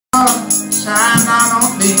God shine down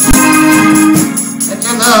on me. Let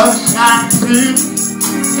your love shine through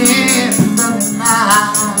in the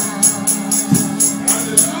night.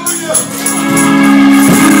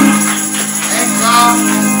 Thank God.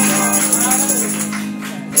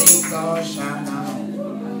 May God shine down.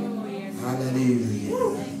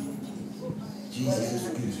 Hallelujah. Jesus is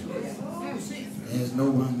good. There's no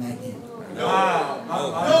one like him. No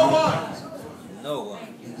one. No one.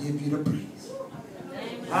 He give you the praise.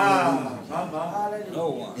 No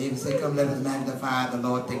one. David said, come let us magnify the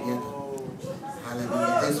Lord together.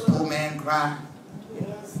 Hallelujah. This poor man cried in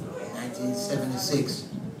 1976.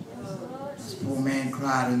 This poor man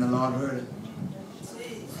cried and the Lord heard it.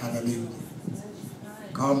 Hallelujah.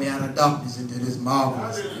 Called me out of darkness into this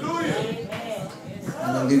marvelous.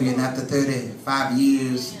 Hallelujah. And after 35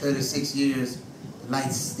 years, 36 years, the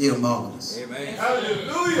light's still marvelous. Amen.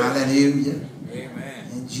 Hallelujah. Hallelujah. Amen.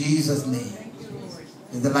 In Jesus' name.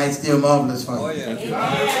 Is the light still marvelous for you? Oh, yeah.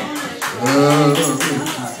 Oh,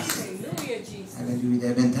 Jesus. Hallelujah. There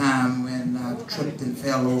have been times when I've tripped and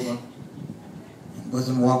fell over and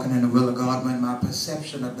wasn't walking in the will of God, when my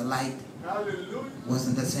perception of the light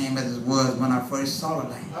wasn't the same as it was when I first saw the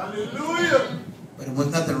light. Hallelujah. But it was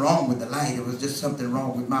nothing wrong with the light. It was just something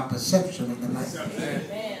wrong with my perception of the light.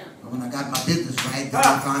 Amen. But when I got my business right, then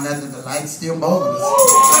I found out that the light's still marvelous.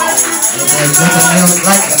 There's nothing else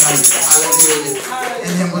like the light. Hallelujah. In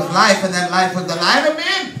him was life, and that life was the light of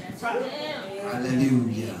men.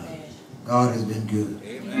 Hallelujah. God has been good.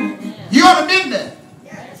 Amen. You ought to have been there.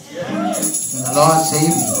 And the Lord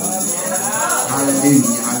saved you.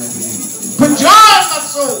 Hallelujah. Hallelujah. Put joy in my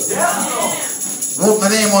soul. Wrote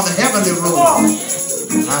my name on the heavenly road.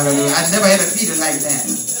 Hallelujah. I never had a feeling like that.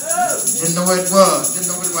 Didn't know what it was. Didn't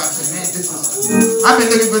know what it was. I said, man, this is, I've been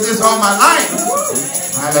looking for this all my life.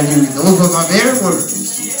 Hallelujah. Those were my very words.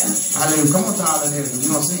 Hallelujah. Come on, Tyler. We're going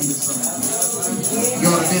to sing this song. You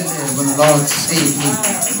ought to have been there when the Lord saved me.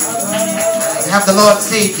 Have the Lord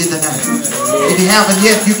saved you tonight. If you haven't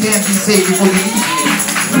yet, you can be saved before you leave here.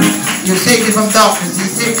 He'll save you from darkness. He'll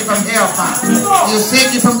save you from hellfire. He'll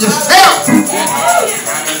save you from yourself.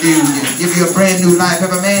 Hallelujah. Give you a brand new life.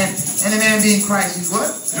 Every man, any man being Christ, he's what?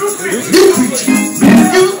 New creature.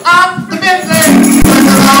 You are the victor. When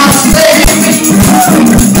the Lord saved me.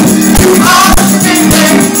 You are the victor.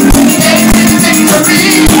 He gave me the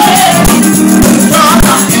victory.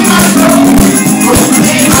 God in my soul. Put my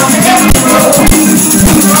name on the heavenly road.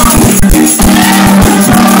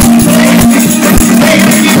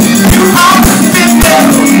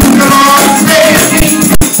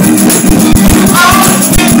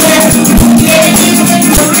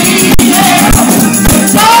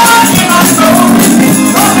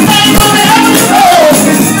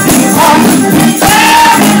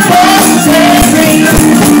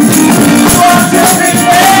 Every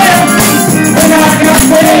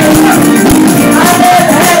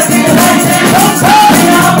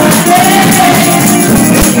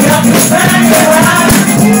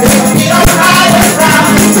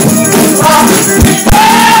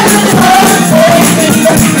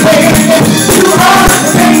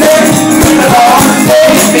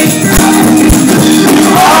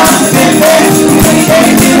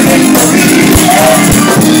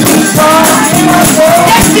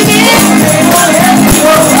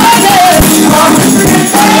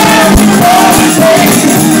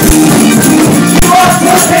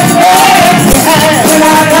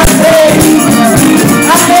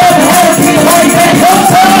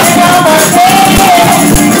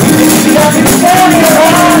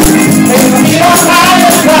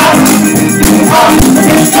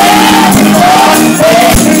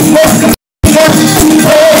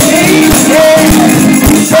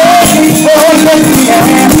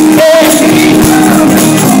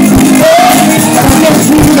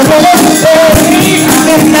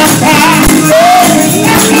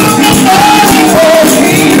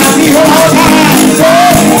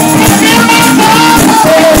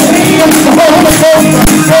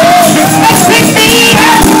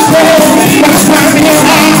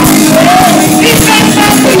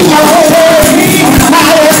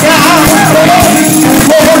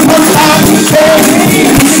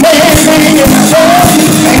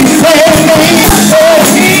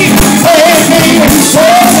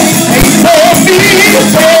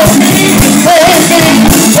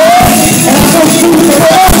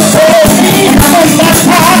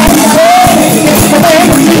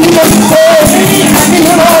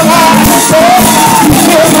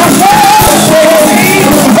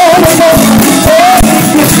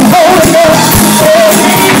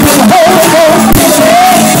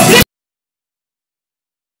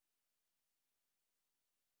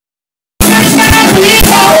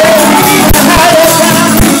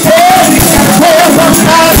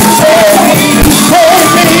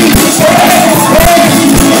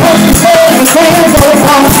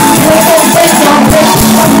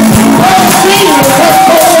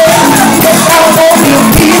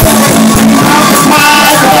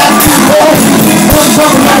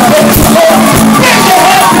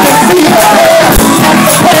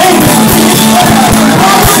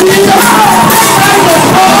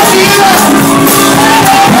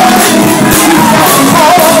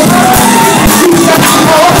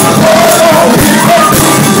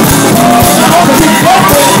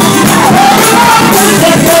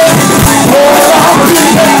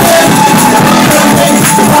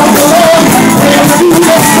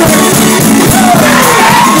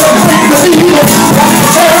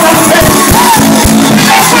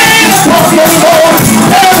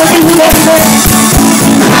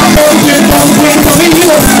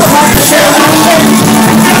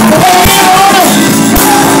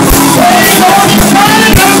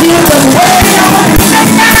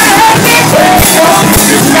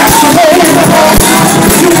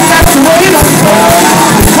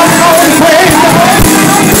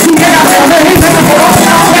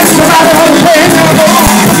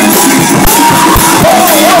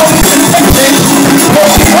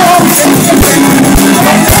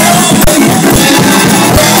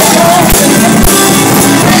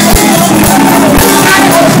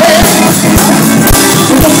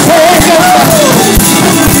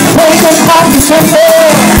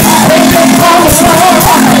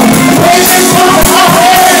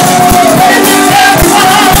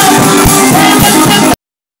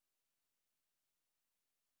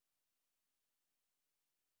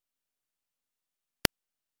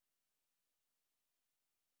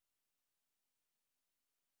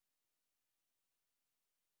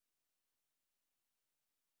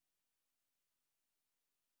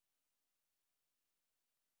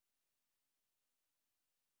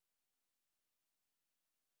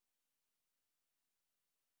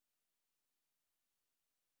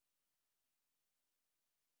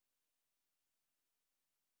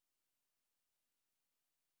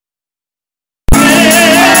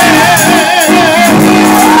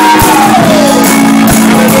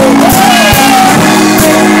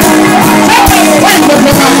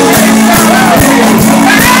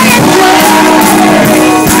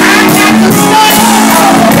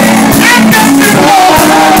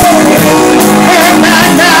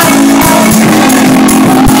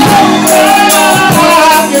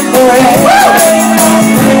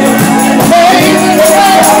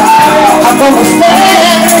gonna stand.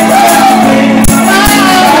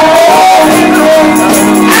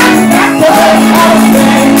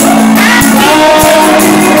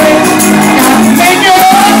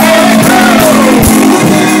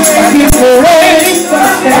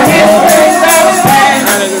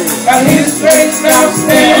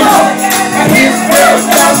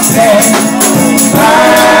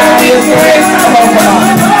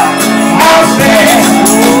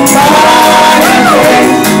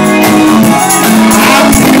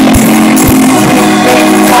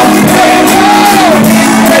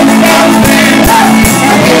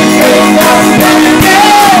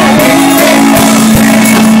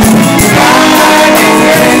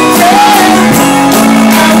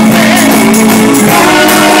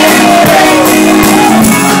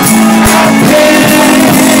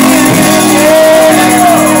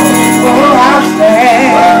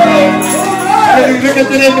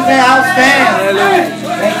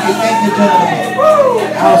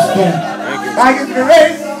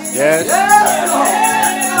 Yes.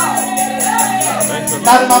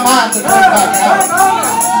 Out of my mind to turn back out.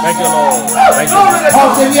 Thank you, Lord. Thank you.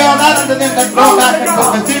 Paul said, "We are not unto them that go back into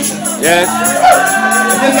position." Yes.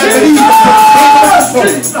 And then they believe that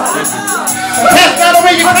the